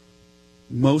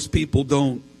 Most people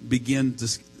don't they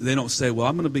don't say, well,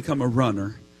 I'm going to become a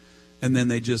runner. And then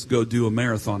they just go do a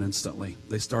marathon instantly.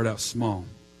 They start out small.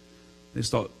 They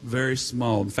start very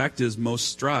small. The fact is, most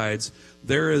strides,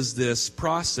 there is this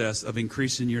process of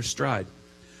increasing your stride.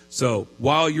 So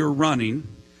while you're running,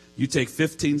 you take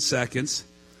 15 seconds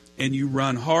and you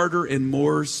run harder and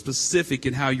more specific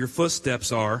in how your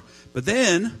footsteps are. But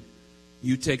then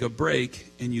you take a break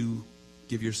and you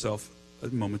give yourself a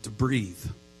moment to breathe.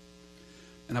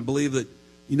 And I believe that,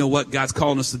 you know what, God's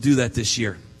calling us to do that this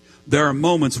year. There are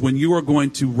moments when you are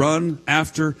going to run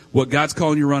after what God's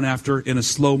calling you to run after in a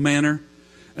slow manner.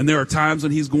 And there are times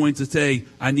when he's going to say,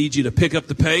 I need you to pick up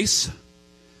the pace.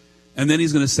 And then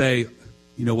he's going to say,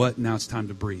 you know what, now it's time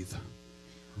to breathe.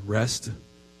 Rest.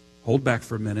 Hold back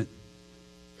for a minute.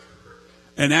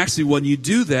 And actually, when you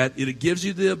do that, it gives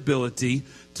you the ability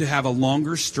to have a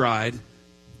longer stride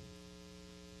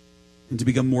and to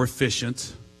become more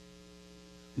efficient.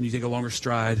 And you take a longer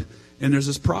stride. And there's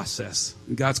this process.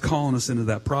 And God's calling us into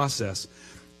that process.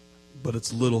 But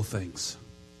it's little things.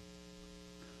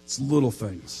 It's little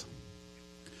things.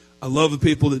 I love the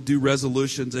people that do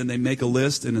resolutions and they make a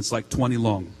list and it's like 20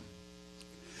 long.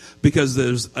 Because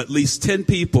there's at least 10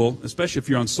 people, especially if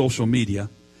you're on social media,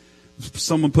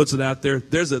 someone puts it out there,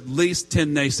 there's at least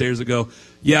 10 naysayers that go,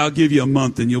 yeah, I'll give you a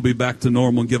month and you'll be back to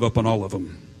normal and give up on all of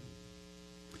them.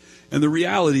 And the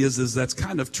reality is that's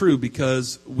kind of true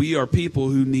because we are people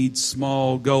who need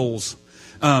small goals.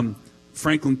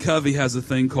 Franklin Covey has a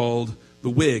thing called the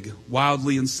WIG,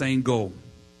 Wildly Insane Goal.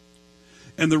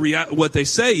 And what they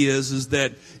say is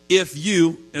that if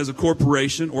you, as a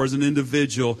corporation or as an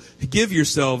individual, give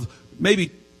yourself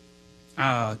maybe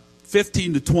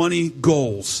 15 to 20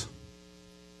 goals,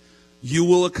 you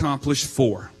will accomplish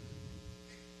 4.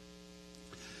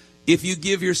 If you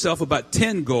give yourself about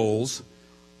 10 goals,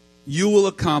 you will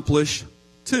accomplish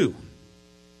 2.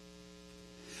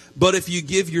 But if you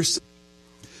give yourself,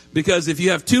 because if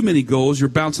you have too many goals, you're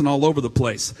bouncing all over the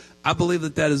place. I believe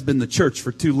that has been the church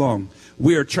for too long.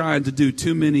 We are trying to do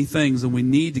too many things, and we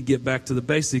need to get back to the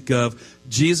basic of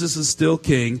Jesus is still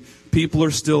king, people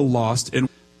are still lost, and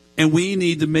we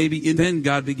need to and then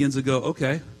God begins to go,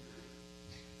 okay,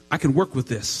 I can work with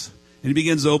this. And he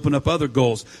begins to open up other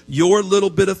goals. Your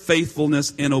little bit of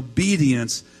faithfulness and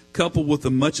obedience coupled with the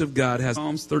much of God has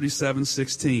Psalms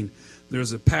 37:16.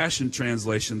 There's a Passion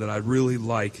translation that I really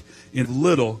like. In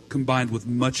little combined with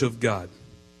much of God.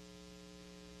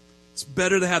 It's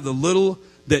better to have the little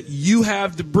that you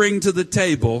have to bring to the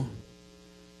table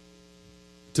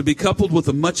to be coupled with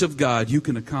the much of God. You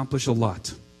can accomplish a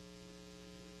lot.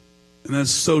 And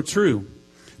that's so true.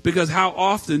 Because how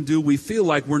often do we feel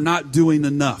like we're not doing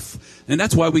enough? And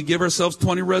that's why we give ourselves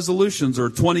 20 resolutions or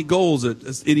 20 goals at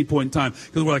any point in time.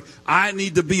 Because we're like, I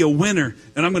need to be a winner,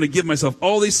 and I'm going to give myself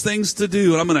all these things to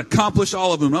do, and I'm going to accomplish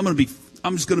all of them.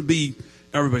 Everybody's going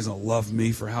to love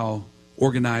me for how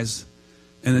organized.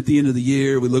 And at the end of the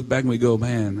year, we look back and we go,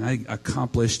 man, I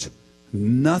accomplished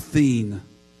nothing.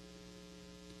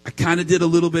 I kind of did a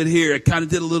little bit here. I kind of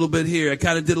did a little bit here. I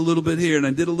kind of did a little bit here, and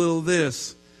I did a little of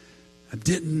this. I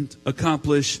didn't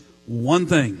accomplish one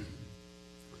thing.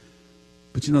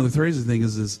 But the crazy thing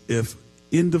is if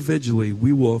individually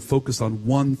we will focus on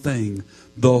one thing,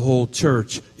 the whole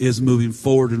church is moving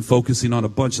forward and focusing on a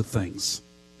bunch of things.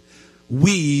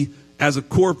 We, as a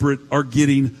corporate, are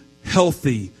getting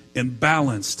healthy and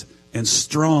balanced and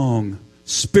strong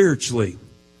spiritually,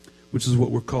 which is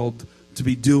what we're called to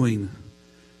be doing.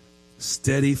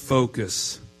 Steady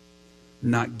focus,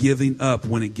 not giving up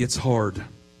when it gets hard.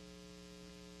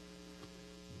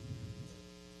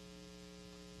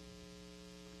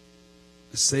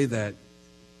 I say that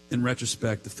in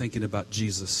retrospect of thinking about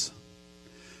Jesus.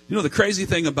 You know, the crazy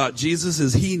thing about Jesus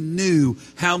is he knew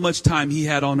how much time he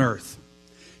had on earth.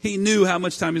 He knew how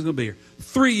much time he was going to be here.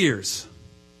 3 years.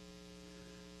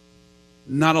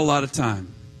 Not a lot of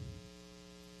time.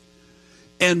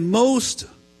 And most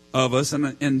of us,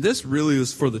 and this really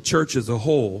is for the church as a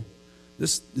whole.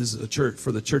 This is a church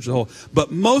for the church as a whole.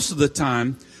 But most of the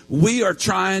time, we are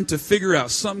trying to figure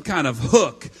out some kind of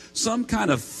hook, some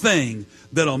kind of thing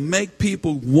that'll make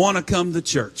people want to come to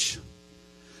church.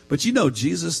 But you know,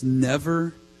 Jesus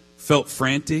never felt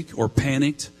frantic or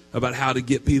panicked about how to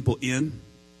get people in.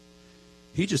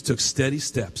 He just took steady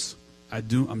steps.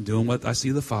 I'm doing what I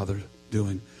see the Father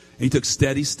doing. And he took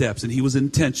steady steps, and he was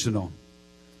intentional.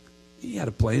 He had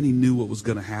a plan. He knew what was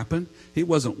going to happen. He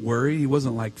wasn't worried. He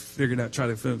wasn't like figuring out, trying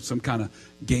to figure out some kind of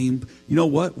game. You know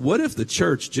what? What if the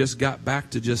church just got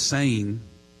back to just saying,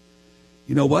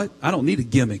 you know what? I don't need a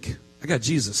gimmick. I got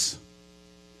Jesus.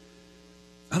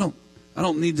 I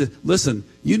don't need to listen.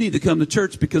 You need to come to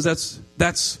church because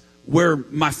that's where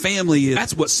my family is.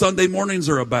 That's what Sunday mornings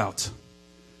are about.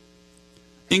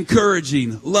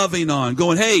 Encouraging, loving on,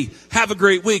 going, hey, have a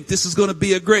great week. This is going to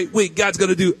be a great week. God's going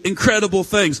to do incredible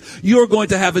things. You're going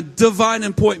to have a divine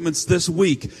appointments this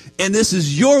week. And this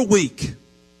is your week.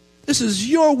 This is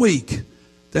your week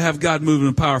to have God move in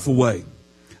a powerful way.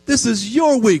 This is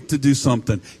your week to do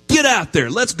something. Get out there.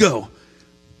 Let's go.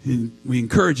 And we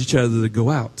encourage each other to go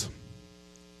out.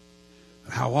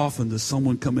 How often does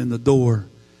someone come in the door,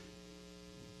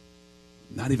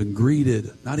 not even greeted,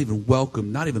 not even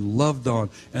welcomed, not even loved on,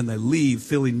 and they leave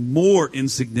feeling more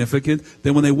insignificant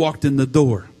than when they walked in the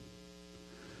door?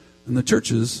 And the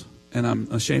churches, and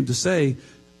I'm ashamed to say,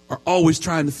 are always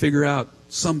trying to figure out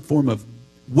some form of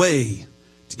way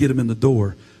to get them in the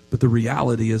door. But the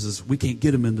reality is we can't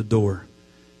get them in the door.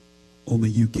 Only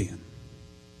you can.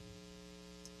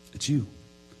 It's you.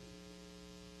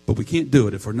 But we can't do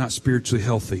it if we're not spiritually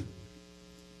healthy.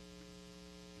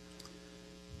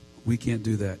 We can't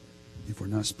do that if we're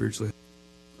not spiritually healthy.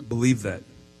 I believe that.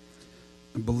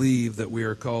 I believe that we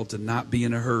are called to not be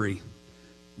in a hurry.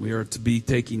 We are to be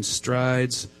taking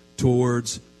strides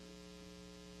towards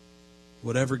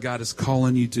whatever God is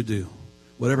calling you to do.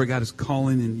 Whatever God is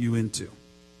calling you into.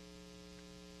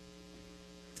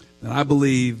 And I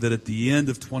believe that at the end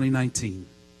of 2019,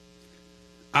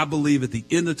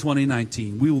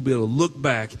 we will be able to look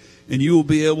back, and you will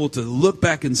be able to look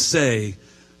back and say,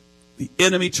 the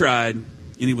enemy tried, and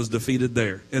he was defeated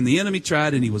there. And the enemy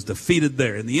tried, and he was defeated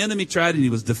there. And the enemy tried, and he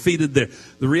was defeated there.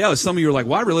 The reality, some of you are like,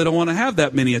 well, I really don't want to have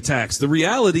that many attacks. The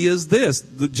reality is this.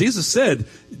 Jesus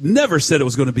never said it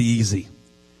was going to be easy.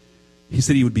 He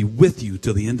said he would be with you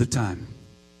till the end of time.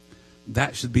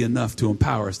 That should be enough to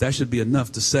empower us. That should be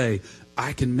enough to say,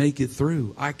 I can make it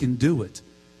through. I can do it.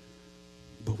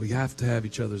 But we have to have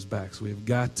each other's backs. We have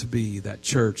got to be that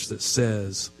church that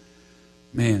says,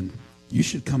 man, you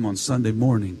should come on Sunday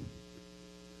morning.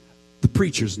 The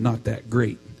preacher's not that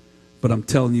great, but I'm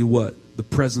telling you what, the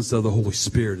presence of the Holy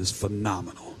Spirit is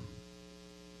phenomenal.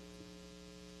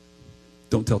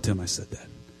 Don't tell Tim I said that,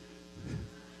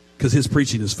 because his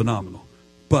preaching is phenomenal.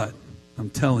 But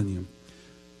I'm telling you,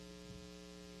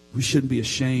 we shouldn't be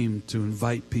ashamed to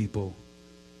invite people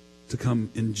to come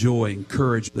enjoy,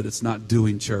 encourage that it's not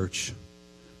doing church,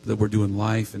 that we're doing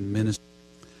life and ministry.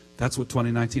 That's what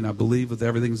 2019, I believe with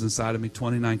everything that's inside of me,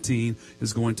 2019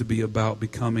 is going to be about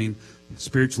becoming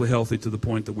spiritually healthy to the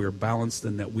point that we are balanced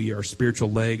and that our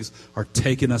spiritual legs are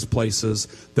taking us places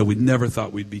that we never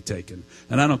thought we'd be taken.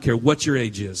 And I don't care what your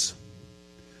age is.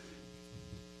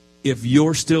 If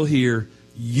you're still here,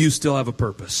 you still have a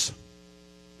purpose.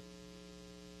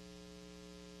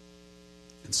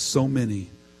 And so many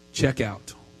check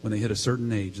out when they hit a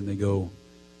certain age and they go,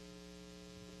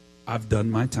 I've done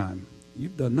my time.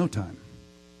 You've done no time.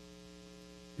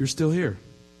 You're still here.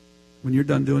 When you're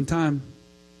done doing time,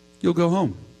 you'll go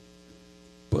home.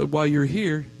 But while you're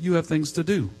here, you have things to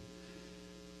do.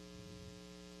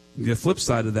 The flip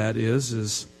side of that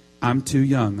is I'm too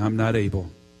young. I'm not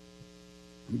able.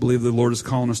 I believe the Lord is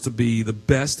calling us to be the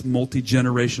best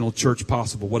multi-generational church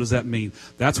possible. What does that mean?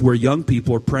 That's where young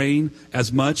people are praying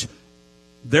as much.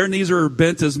 Their knees are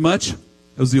bent as much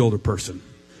as the older person.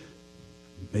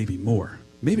 Maybe more.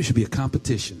 Maybe it should be a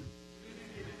competition.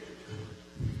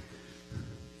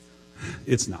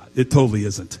 It's not. It totally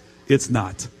isn't. It's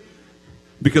not.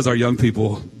 Because our young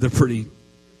people, they're pretty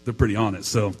on it.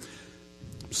 So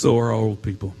are our old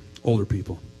people. Older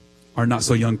people are not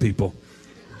so young people.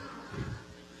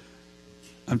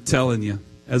 I'm telling you,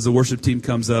 as the worship team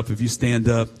comes up, if you stand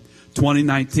up,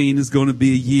 2019 is going to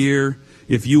be a year,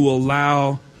 if you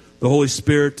allow the Holy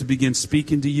Spirit to begin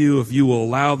speaking to you, if you will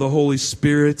allow the Holy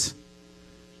Spirit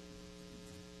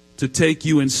to take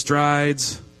you in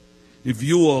strides, if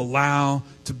you will allow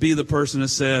to be the person that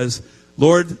says,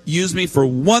 Lord, use me for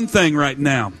one thing right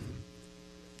now.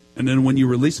 And then when you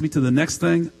release me to the next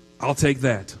thing, I'll take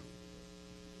that.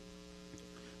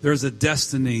 There's a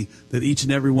destiny that each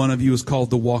and every one of you is called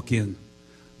to walk in.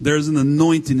 There's an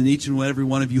anointing that each and every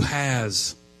one of you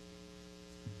has.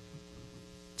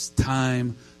 It's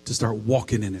time to start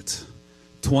walking in it.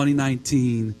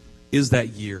 2019 is that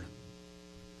year.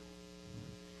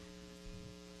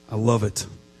 I love it.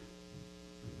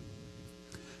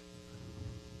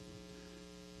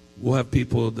 We'll have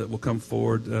people that will come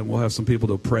forward. We'll have some people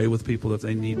to pray with people if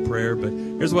they need prayer. But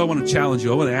here's what I want to challenge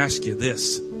you. I want to ask you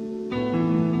this.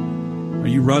 Are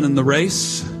you running the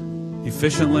race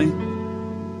efficiently?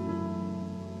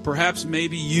 Perhaps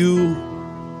maybe you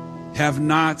have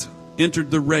not entered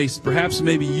the race. Perhaps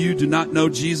maybe you do not know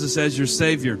Jesus as your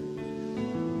Savior. We'd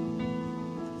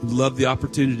love the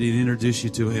opportunity to introduce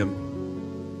you to Him.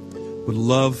 Would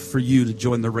love for you to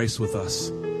join the race with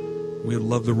us. We would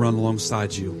love to run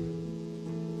alongside you.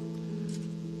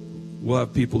 We'll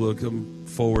have people to come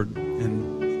forward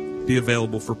and be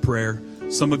available for prayer.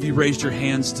 Some of you raised your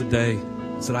hands today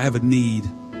and said, I have a need.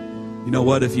 You know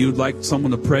what? If you'd like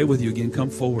someone to pray with you again,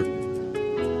 come forward.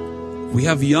 We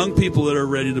have young people that are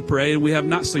ready to pray, and we have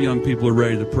not so young people who are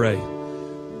ready to pray.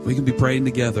 We can be praying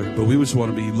together, but we just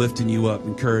want to be lifting you up,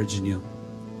 encouraging you.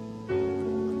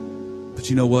 But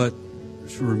you know what?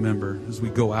 Just remember, as we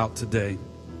go out today,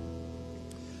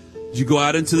 as you go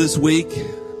out into this week,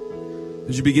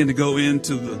 as you begin to go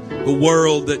into the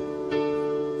world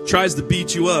that tries to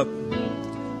beat you up,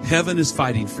 heaven is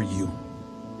fighting for you.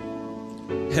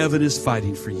 Heaven is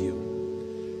fighting for you.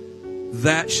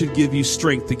 That should give you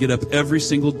strength to get up every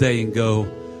single day and go,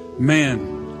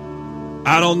 man,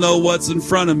 I don't know what's in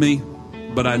front of me,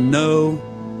 but I know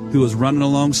who is running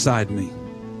alongside me.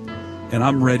 And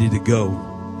I'm ready to go.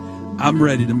 I'm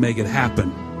ready to make it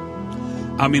happen.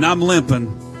 I mean, I'm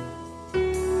limping.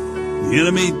 The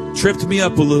enemy tripped me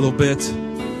up a little bit,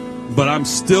 but I'm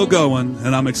still going,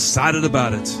 and I'm excited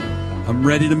about it. I'm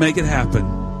ready to make it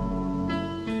happen.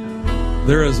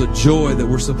 There is a joy that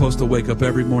we're supposed to wake up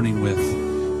every morning with.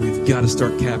 We've got to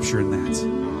start capturing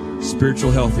that.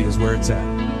 Spiritual healthy is where it's at.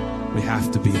 We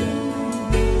have to be there.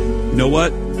 You know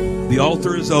what? The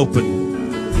altar is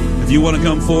open. If you want to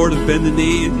come forward and bend the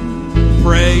knee and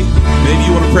pray, maybe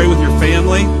you want to pray with your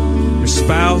family, your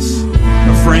spouse,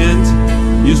 a friend.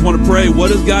 You just want to pray,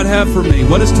 what does God have for me?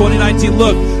 What does 2019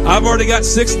 look? I've already got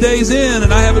 6 days in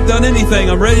and I haven't done anything.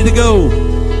 I'm ready to go.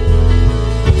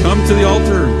 Come to the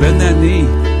altar, bend that knee.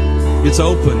 It's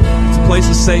open. It's a place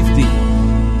of safety.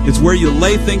 It's where you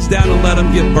lay things down and let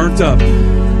them get burnt up.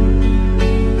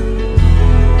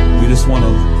 We just want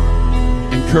to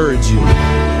encourage you.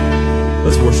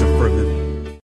 Let's worship.